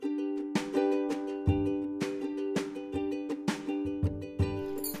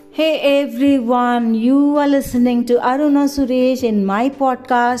Hey everyone, you are listening to Aruna Suresh in my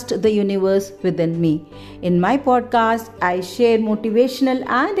podcast, The Universe Within Me. In my podcast, I share motivational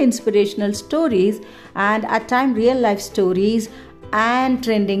and inspirational stories and at times real life stories and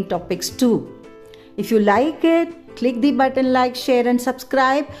trending topics too. If you like it, click the button like, share and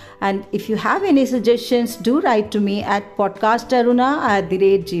subscribe. And if you have any suggestions, do write to me at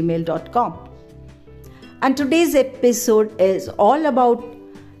podcastaruna@gmail.com. And today's episode is all about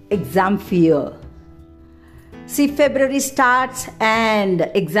exam fear. See, February starts and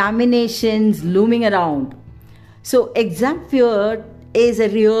examinations looming around. So exam fear is a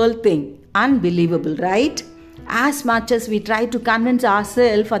real thing. Unbelievable, right? As much as we try to convince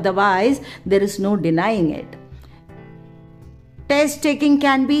ourselves otherwise, there is no denying it. Test taking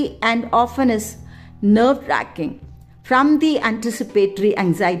can be and often is nerve-wracking. From the anticipatory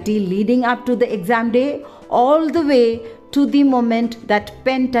anxiety leading up to the exam day all the way to the moment that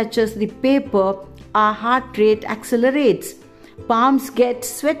pen touches the paper, our heart rate accelerates, palms get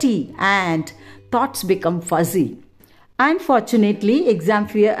sweaty, and thoughts become fuzzy. Unfortunately, exam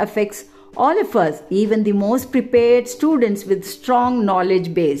fear affects all of us, even the most prepared students with strong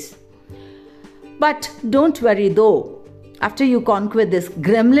knowledge base. But don't worry though, after you conquer this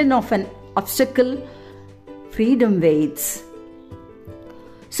gremlin of an obstacle, freedom waits.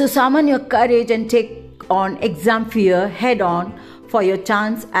 So summon your courage and take on exam fear head on for your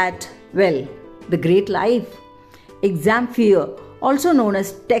chance at, the great life. Exam fear, also known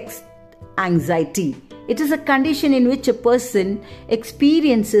as test anxiety. It is a condition in which a person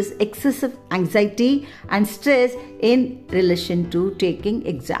experiences excessive anxiety and stress in relation to taking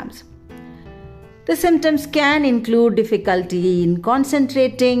exams. The symptoms can include difficulty in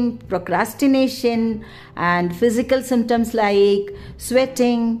concentrating, procrastination, and physical symptoms like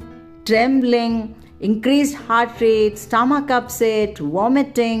sweating, trembling, increased heart rate, stomach upset,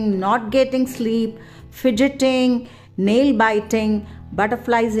 vomiting, not getting sleep, fidgeting, nail biting,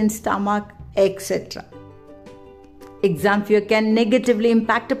 butterflies in stomach, etc. Exam fear can negatively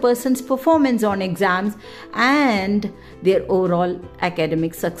impact a person's performance on exams and their overall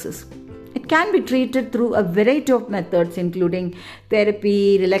academic success. It can be treated through a variety of methods including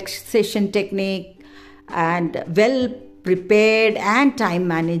therapy, relaxation technique, and well-prepared and time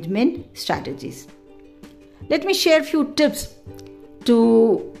management strategies. Let me share a few tips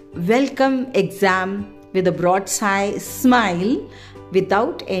to welcome exam with a broad smile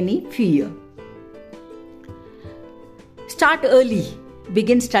without any fear. Start early.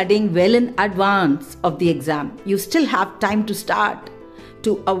 Begin studying well in advance of the exam. You still have time to start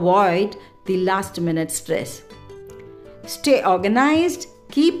to avoid the last minute stress. Stay organized.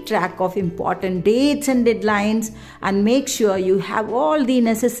 Keep track of important dates and deadlines and make sure you have all the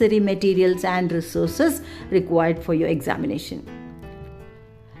necessary materials and resources required for your examination.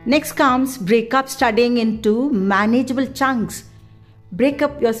 Next comes break up studying into manageable chunks. Break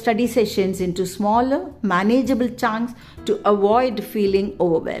up your study sessions into smaller, manageable chunks to avoid feeling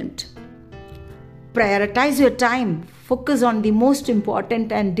overwhelmed. Prioritize your time. Focus on the most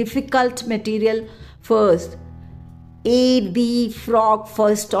important and difficult material first. Eat the frog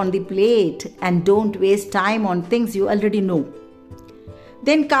first on the plate and don't waste time on things you already know.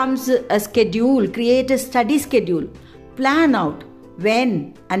 Then comes a schedule. Create a study schedule. Plan out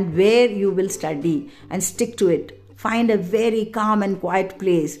when and where you will study and stick to it. Find a very calm and quiet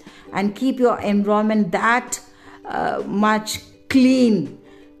place and keep your environment that much clean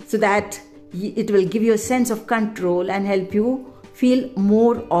so that it will give you a sense of control and help you feel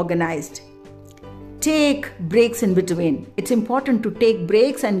more organized. Take breaks in between. It's important to take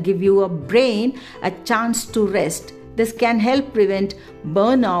breaks and give your brain a chance to rest. This can help prevent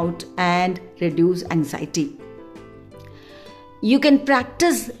burnout and reduce anxiety. You can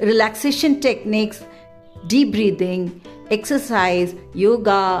practice relaxation techniques, deep breathing, exercise,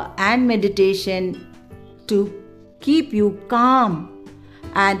 yoga, and meditation to keep you calm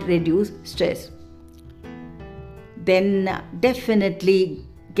and reduce stress. Then definitely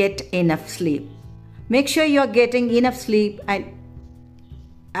get enough sleep. Make sure you're getting enough sleep, and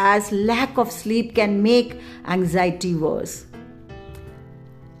as lack of sleep can make anxiety worse.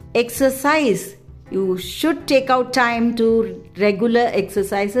 Exercise. You should take out time to regular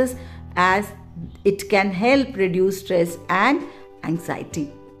exercises as it can help reduce stress and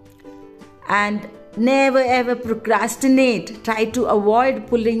anxiety. And never ever procrastinate. Try to avoid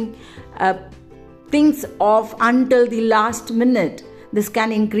pulling things off until the last minute. This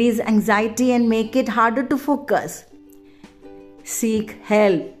can increase anxiety and make it harder to focus. Seek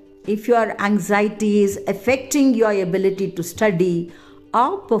help. If your anxiety is affecting your ability to study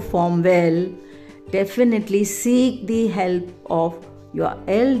or perform well, definitely seek the help of your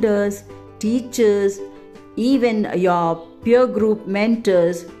elders, teachers, even your peer group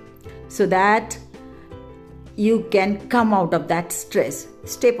mentors, so that you can come out of that stress.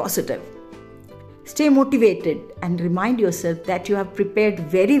 Stay positive. Stay motivated and remind yourself that you have prepared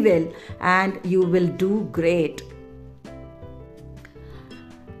very well and you will do great.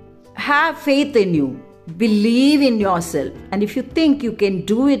 Have faith in you. Believe in yourself. And if you think you can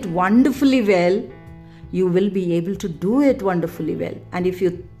do it wonderfully well, you will be able to do it wonderfully well. And if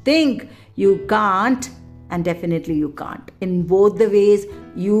you think you can't, and definitely you can't. In both the ways,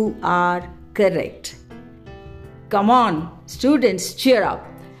 you are correct. Come on, students, cheer up.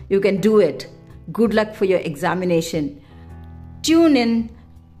 You can do it. Good luck for your examination. Tune in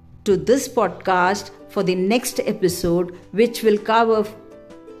to this podcast for the next episode, which will cover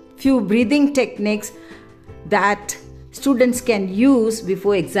few breathing techniques that students can use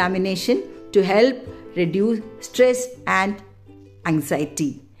before examination to help reduce stress and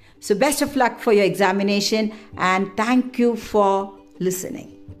anxiety. So best of luck for your examination, and thank you for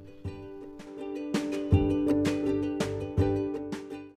listening.